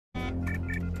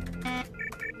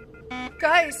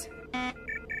Guys!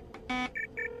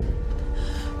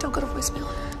 Don't go to voicemail.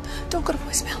 Don't go to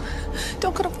voicemail.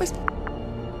 Don't go to voicemail.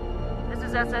 This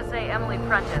is SSA Emily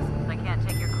Prentice. I can't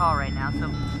take your call right now, so...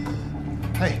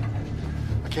 Hey,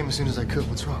 I came as soon as I could.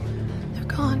 What's wrong? They're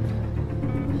gone.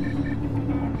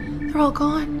 They're all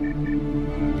gone.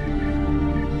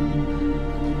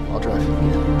 I'll drive.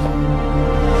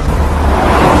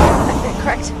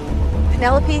 Correct.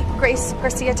 Penelope Grace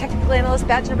Garcia, technical analyst,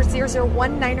 badge number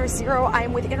 001990. I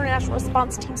am with International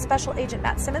Response Team Special Agent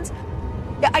Matt Simmons.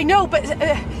 Yeah, I know, but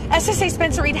SSA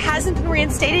Spencer Reed hasn't been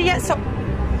reinstated yet, so...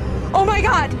 Oh my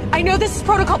God! I know this is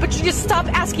protocol, but you just stop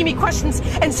asking me questions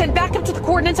and send back up to the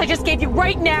coordinates I just gave you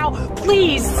right now,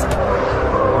 please!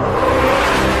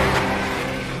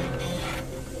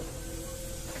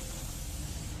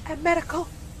 And medical.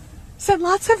 Send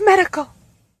lots of medical.